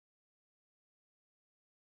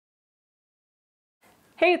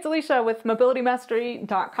Hey, it's Alicia with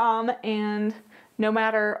mobilitymastery.com, and no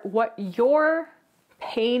matter what your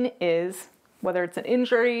pain is, whether it's an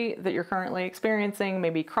injury that you're currently experiencing,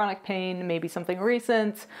 maybe chronic pain, maybe something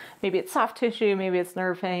recent, maybe it's soft tissue, maybe it's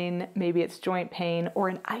nerve pain, maybe it's joint pain, or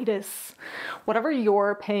an itis, whatever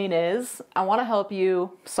your pain is, I want to help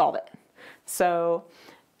you solve it. So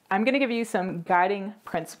I'm going to give you some guiding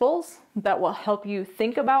principles that will help you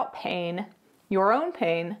think about pain, your own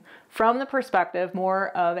pain, from the perspective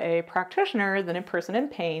more of a practitioner than a person in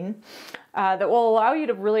pain, that will allow you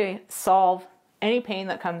to really solve any pain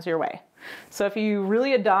that comes your way. So if you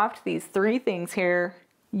really adopt these three things here,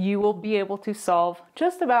 you will be able to solve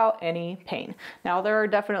just about any pain. Now, there are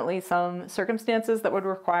definitely some circumstances that would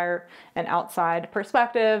require an outside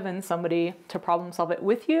perspective and somebody to problem solve it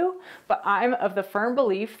with you, but I'm of the firm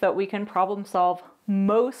belief that we can problem solve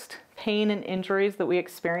most pain and injuries that we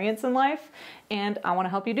experience in life, and I want to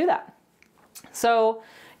help you do that. So,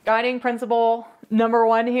 guiding principle number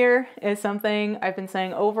one here is something I've been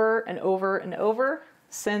saying over and over and over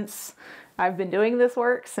since I've been doing this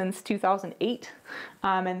work since 2008,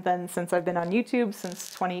 and then since I've been on YouTube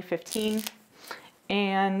since 2015.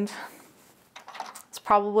 And it's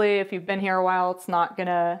probably, if you've been here a while, it's not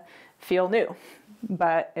gonna feel new,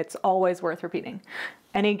 but it's always worth repeating.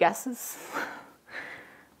 Any guesses?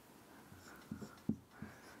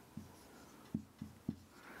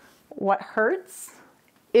 What hurts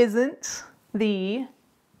isn't the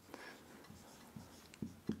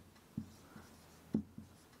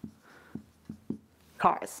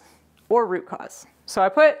cause or root cause. So I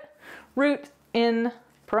put root in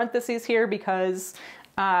parentheses here because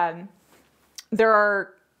there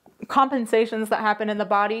are compensations that happen in the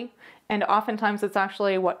body, and oftentimes it's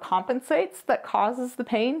actually what compensates that causes the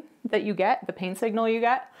pain that you get, the pain signal you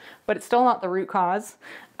get, but it's still not the root cause.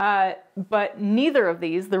 But neither of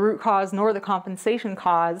these, the root cause nor the compensation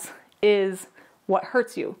cause, is what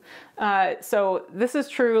hurts you. So this is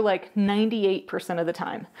true like 98% of the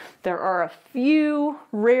time. There are a few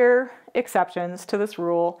rare exceptions to this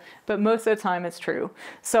rule, but most of the time it's true.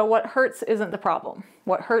 So what hurts isn't the problem.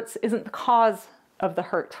 What hurts isn't the cause of the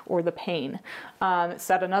hurt or the pain.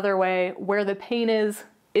 Said another way, where the pain is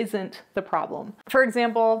isn't the problem. For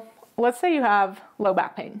example, let's say you have low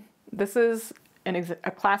back pain. This is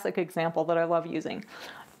a classic example that I love using.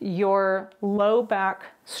 Your low back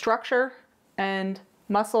structure and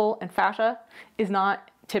muscle and fascia is not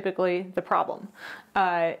typically the problem.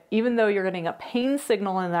 Even though you're getting a pain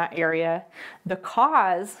signal in that area, the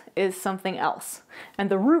cause is something else. And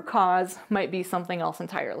the root cause might be something else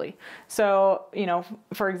entirely. So,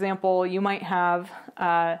 for example, you might have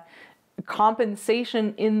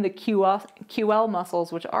compensation in the QL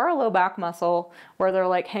muscles, which are a low back muscle, where they're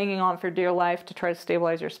like hanging on for dear life to try to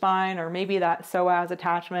stabilize your spine, or maybe that psoas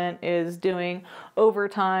attachment is doing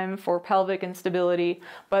overtime for pelvic instability,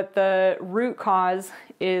 but the root cause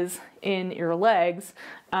is in your legs.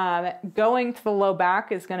 Going to the low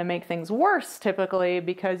back is going to make things worse typically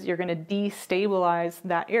because you're going to destabilize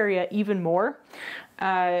that area even more.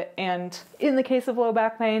 And in the case of low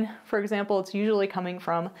back pain, for example, it's usually coming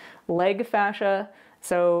from leg fascia.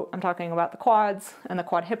 So I'm talking about the quads and the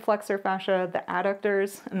quad hip flexor fascia, the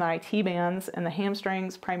adductors and the IT bands and the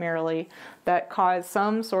hamstrings primarily, that cause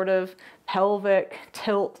some sort of pelvic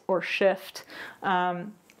tilt or shift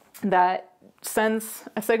that sends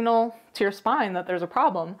a signal to your spine that there's a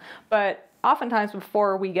problem. But oftentimes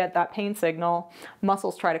before we get that pain signal,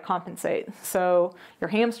 muscles try to compensate. So your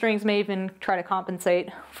hamstrings may even try to compensate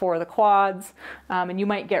for the quads, and you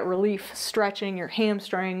might get relief stretching your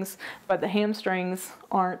hamstrings, but the hamstrings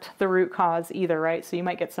aren't the root cause either, right? So you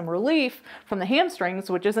might get some relief from the hamstrings,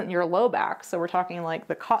 which isn't your low back. So we're talking like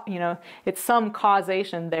it's some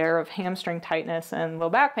causation there of hamstring tightness and low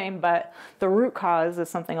back pain, but the root cause is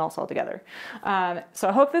something else altogether. So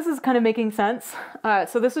I hope this is kind of making sense.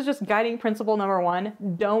 So this is just guiding principle number one.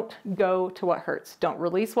 Don't go to what hurts. Don't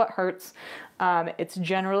release what hurts. It's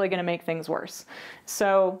generally going to make things worse.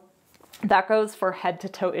 So that goes for head to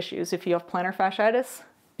toe issues. If you have plantar fasciitis,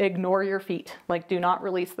 ignore your feet. Like, do not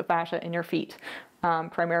release the fascia in your feet.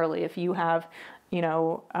 Primarily if you have,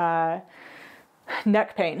 neck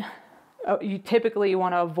pain, you typically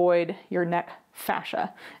want to avoid your neck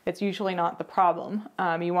fascia. It's usually not the problem.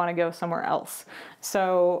 You want to go somewhere else.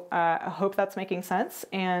 So I hope that's making sense.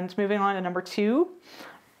 And moving on to number two,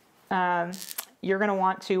 you're going to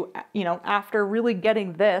want to, after really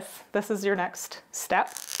getting this is your next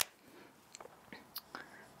step.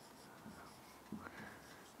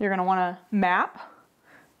 You're going to want to map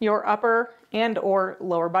your upper and or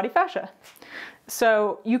lower body fascia.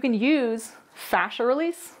 So you can use fascia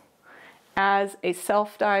release as a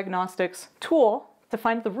self-diagnostics tool to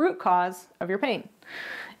find the root cause of your pain.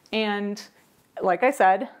 And like I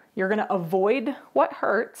said, you're going to avoid what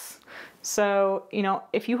hurts. So, you know,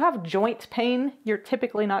 if you have joint pain, you're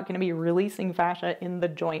typically not going to be releasing fascia in the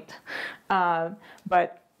joint.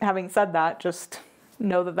 But having said that, just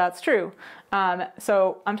know that that's true.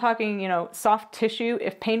 So I'm talking, you know, soft tissue.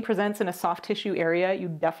 If pain presents in a soft tissue area, you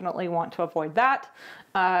definitely want to avoid that.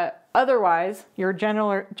 Otherwise, you're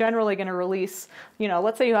generally going to release, you know,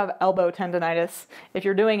 let's say you have elbow tendonitis. If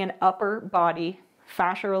you're doing an upper body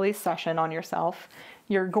fascia release session on yourself,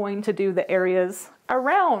 you're going to do the areas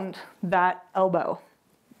around that elbow,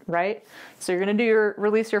 right? So you're going to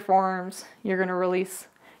release your forearms, you're going to release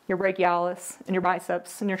your brachialis and your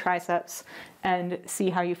biceps and your triceps and see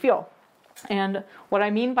how you feel. And what I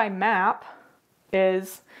mean by map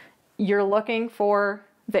is you're looking for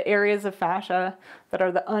the areas of fascia that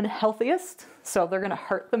are the unhealthiest, so they're going to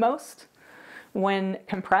hurt the most when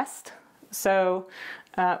compressed. So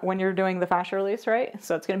when you're doing the fascia release, right?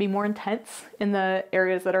 So it's going to be more intense in the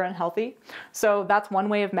areas that are unhealthy. So that's one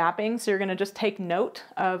way of mapping. So you're going to just take note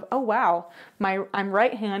of, oh wow, I'm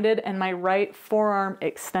right-handed and my right forearm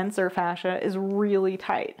extensor fascia is really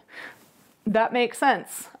tight. That makes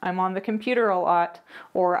sense. I'm on the computer a lot,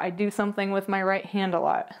 or I do something with my right hand a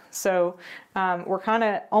lot. So we're kind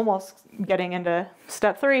of almost getting into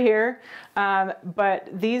step 3 here, but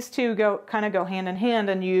these two kind of go hand in hand,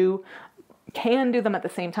 and you can do them at the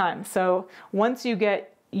same time. So once you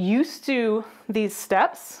get used to these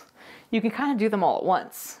steps, you can kind of do them all at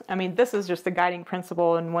once. I mean, this is just the guiding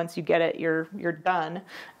principle, and once you get it, you're done.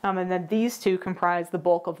 And then these two comprise the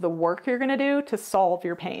bulk of the work you're going to do to solve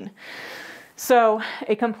your pain. So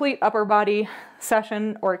a complete upper body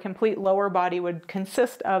session or a complete lower body would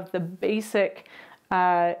consist of the basic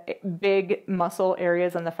big muscle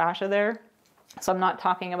areas in the fascia there. So I'm not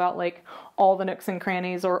talking about like all the nooks and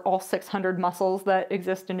crannies or all 600 muscles that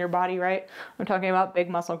exist in your body, right? I'm talking about big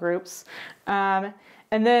muscle groups. And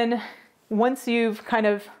then once you've kind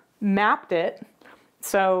of mapped it,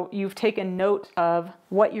 so you've taken note of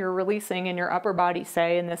what you're releasing in your upper body,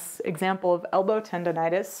 say in this example of elbow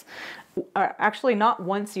tendonitis, actually not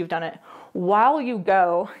once you've done it. While you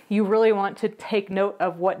go, you really want to take note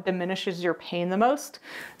of what diminishes your pain the most.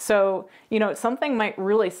 So, you know, something might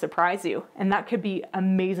really surprise you, and that could be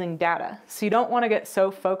amazing data. So you don't want to get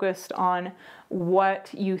so focused on what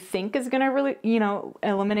you think is going to really, you know,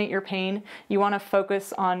 eliminate your pain. You want to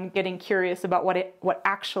focus on getting curious about what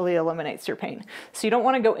actually eliminates your pain. So you don't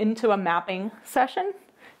want to go into a mapping session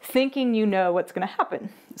thinking you know what's going to happen.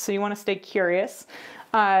 So you want to stay curious.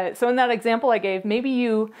 So in that example I gave, maybe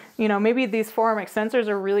maybe these forearm extensors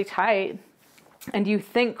are really tight, and you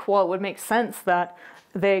think, well, it would make sense that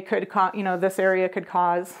they could, this area could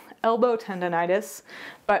cause elbow tendonitis,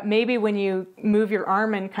 but maybe when you move your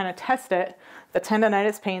arm and kind of test it, the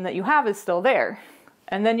tendonitis pain that you have is still there.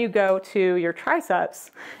 And then you go to your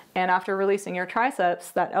triceps, and after releasing your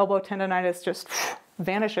triceps, that elbow tendonitis just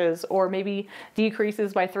vanishes, or maybe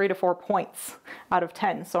decreases by 3 to 4 points out of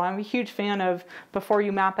 10. So I'm a huge fan of, before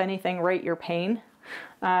you map anything, rate your pain.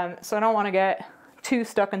 So I don't want to get too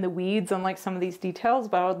stuck in the weeds on like some of these details,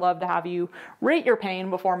 but I would love to have you rate your pain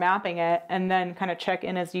before mapping it, and then kind of check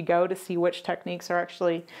in as you go to see which techniques are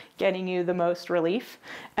actually getting you the most relief.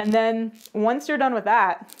 And then once you're done with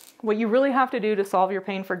that, what you really have to do to solve your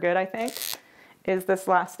pain for good, I think, is this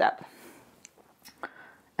last step.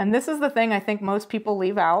 And this is the thing I think most people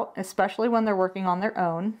leave out, especially when they're working on their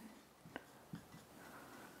own.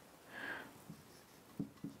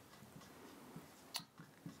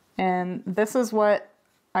 And this is what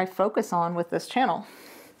I focus on with this channel,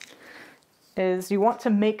 is you want to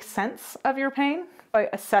make sense of your pain by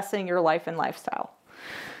assessing your life and lifestyle.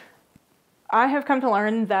 I have come to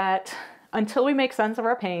learn that until we make sense of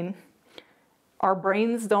our pain, our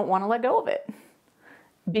brains don't want to let go of it,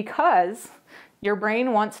 because your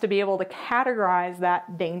brain wants to be able to categorize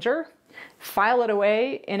that danger, file it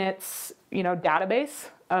away in its, database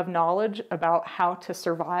of knowledge about how to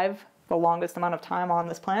survive the longest amount of time on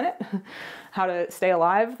this planet, how to stay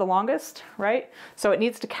alive the longest, right? So it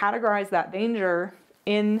needs to categorize that danger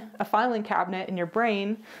in a filing cabinet in your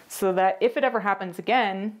brain so that if it ever happens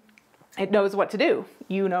again, it knows what to do.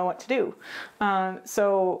 You know what to do.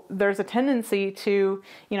 So there's a tendency to,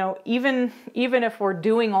 even if we're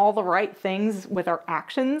doing all the right things with our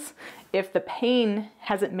actions, if the pain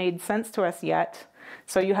hasn't made sense to us yet,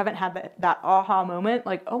 so you haven't had that aha moment,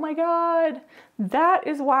 like, oh my God, that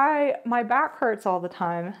is why my back hurts all the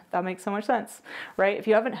time. That makes so much sense, right? If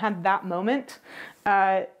you haven't had that moment,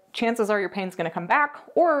 chances are your pain's going to come back,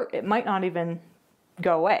 or it might not even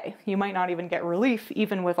go away. You might not even get relief,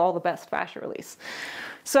 even with all the best fascia release.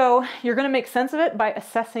 So you're going to make sense of it by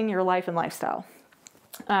assessing your life and lifestyle.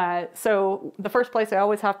 So the first place I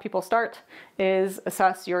always have people start is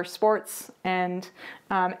assess your sports and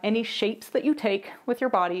any shapes that you take with your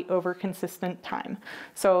body over consistent time.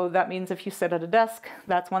 So that means if you sit at a desk,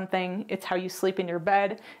 that's one thing. It's how you sleep in your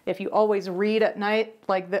bed. If you always read at night,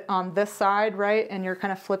 like on this side, right, and you're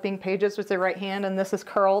kind of flipping pages with your right hand and this is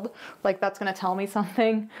curled, like that's going to tell me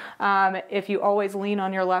something. If you always lean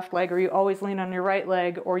on your left leg or you always lean on your right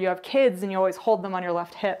leg, or you have kids and you always hold them on your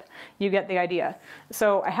left hip, you get the idea.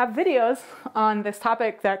 So I have videos on this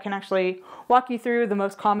topic that can actually walk you through the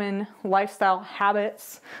most common lifestyle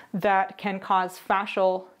habits that can cause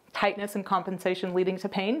fascial tightness and compensation leading to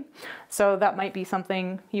pain. So that might be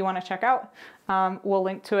something you want to check out. We'll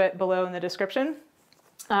link to it below in the description.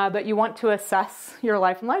 But you want to assess your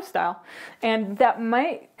life and lifestyle. And that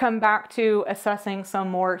might come back to assessing some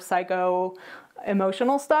more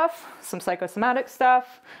psycho-emotional stuff, some psychosomatic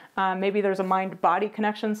stuff. Maybe there's a mind-body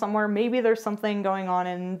connection somewhere. Maybe there's something going on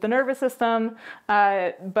in the nervous system,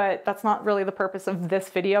 but that's not really the purpose of this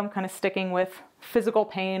video. I'm kind of sticking with physical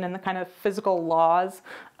pain and the kind of physical laws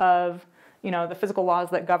of, the physical laws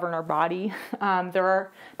that govern our body. There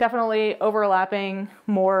are definitely overlapping,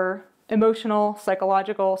 more emotional,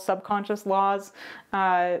 psychological, subconscious laws,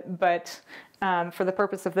 but for the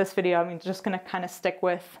purpose of this video, I'm just going to kind of stick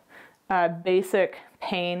with basic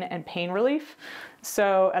pain and pain relief.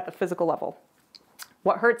 So at the physical level,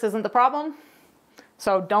 what hurts isn't the problem.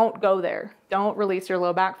 So don't go there. Don't release your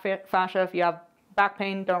low back fascia. If you have back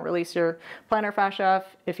pain, don't release your plantar fascia.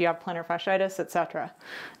 If you have plantar fasciitis, etc.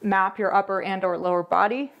 Map your upper and or lower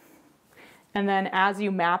body. And then as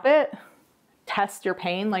you map it, test your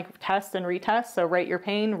pain, like test and retest. So rate your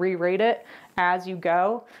pain, re-rate it as you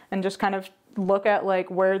go, and just kind of look at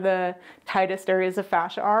like where the tightest areas of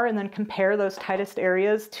fascia are, and then compare those tightest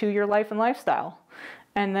areas to your life and lifestyle.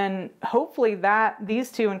 And then hopefully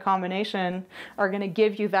these two in combination are going to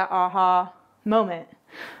give you that aha moment.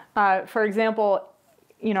 For example,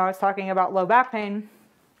 I was talking about low back pain.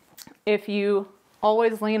 If you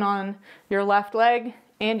always lean on your left leg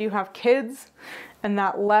and you have kids, and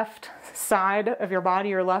that left side of your body,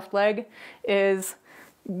 your left leg, is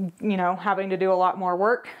having to do a lot more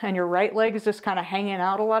work, and your right leg is just kind of hanging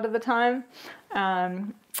out a lot of the time,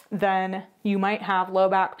 then you might have low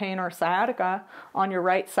back pain or sciatica on your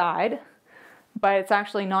right side, but it's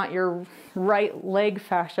actually not your right leg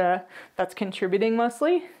fascia that's contributing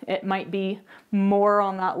mostly. It might be more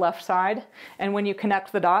on that left side. And when you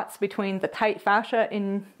connect the dots between the tight fascia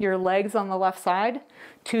in your legs on the left side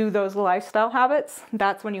to those lifestyle habits,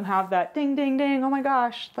 that's when you have that ding, ding, ding, oh my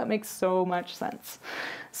gosh, that makes so much sense.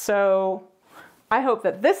 So I hope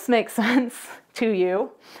that this makes sense to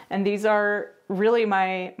you. And these are really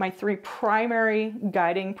my three primary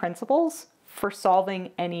guiding principles for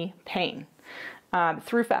solving any pain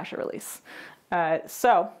through fascia release.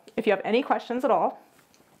 So if you have any questions at all,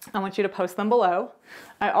 I want you to post them below.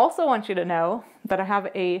 I also want you to know that I have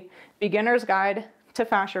a beginner's guide to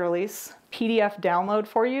fascia release PDF download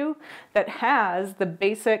for you that has the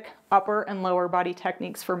basic upper and lower body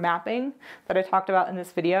techniques for mapping that I talked about in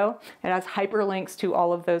this video. It has hyperlinks to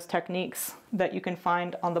all of those techniques that you can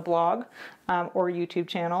find on the blog or YouTube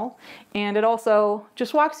channel. And it also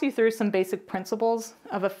just walks you through some basic principles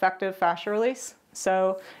of effective fascia release.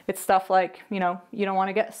 So it's stuff like, you don't want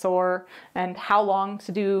to get sore, and how long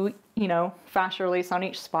to do, fascia release on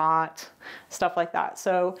each spot, stuff like that.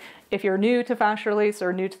 So if you're new to fascia release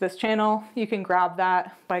or new to this channel, you can grab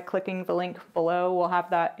that by clicking the link below. We'll have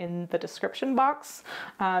that in the description box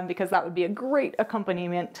because that would be a great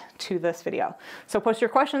accompaniment to this video. So post your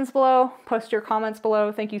questions below, post your comments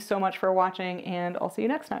below. Thank you so much for watching, and I'll see you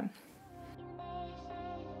next time.